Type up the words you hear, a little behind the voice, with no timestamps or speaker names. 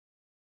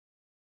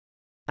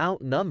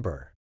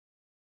Outnumber.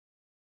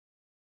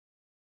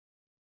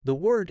 The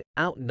word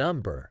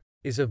outnumber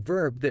is a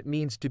verb that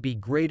means to be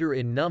greater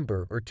in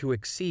number or to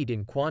exceed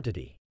in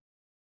quantity.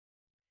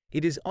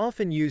 It is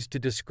often used to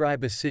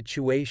describe a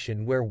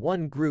situation where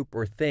one group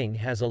or thing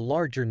has a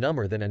larger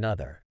number than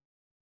another.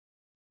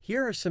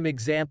 Here are some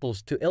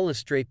examples to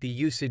illustrate the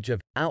usage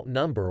of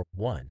outnumber.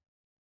 1.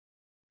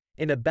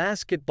 In a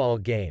basketball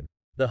game,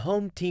 the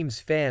home team's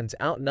fans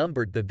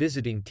outnumbered the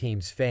visiting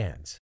team's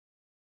fans.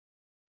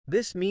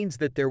 This means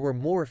that there were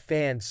more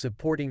fans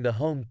supporting the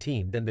home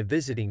team than the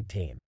visiting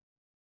team.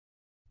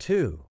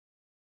 2.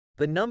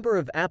 The number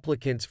of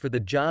applicants for the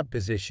job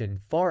position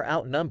far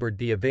outnumbered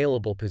the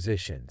available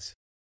positions.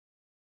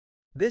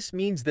 This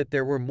means that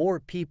there were more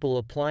people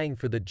applying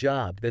for the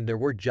job than there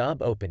were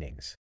job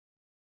openings.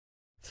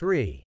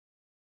 3.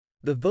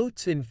 The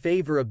votes in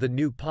favor of the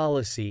new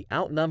policy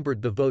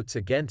outnumbered the votes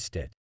against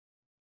it.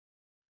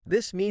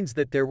 This means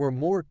that there were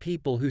more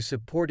people who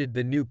supported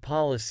the new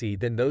policy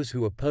than those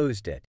who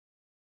opposed it.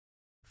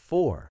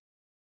 4.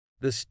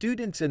 The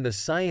students in the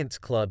science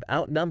club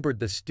outnumbered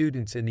the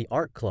students in the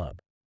art club.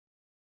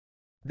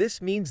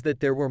 This means that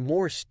there were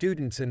more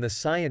students in the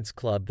science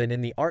club than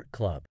in the art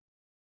club.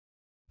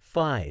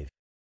 5.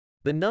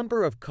 The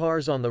number of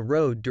cars on the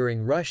road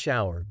during rush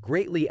hour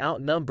greatly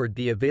outnumbered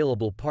the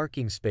available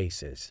parking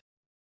spaces.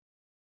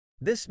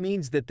 This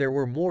means that there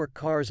were more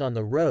cars on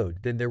the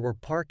road than there were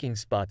parking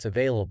spots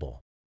available.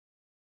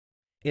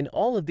 In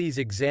all of these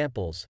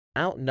examples,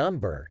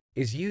 outnumber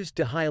is used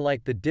to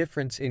highlight the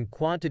difference in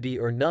quantity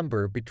or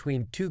number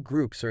between two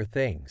groups or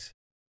things.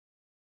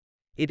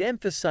 It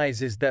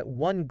emphasizes that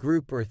one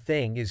group or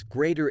thing is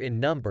greater in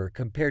number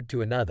compared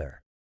to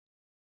another.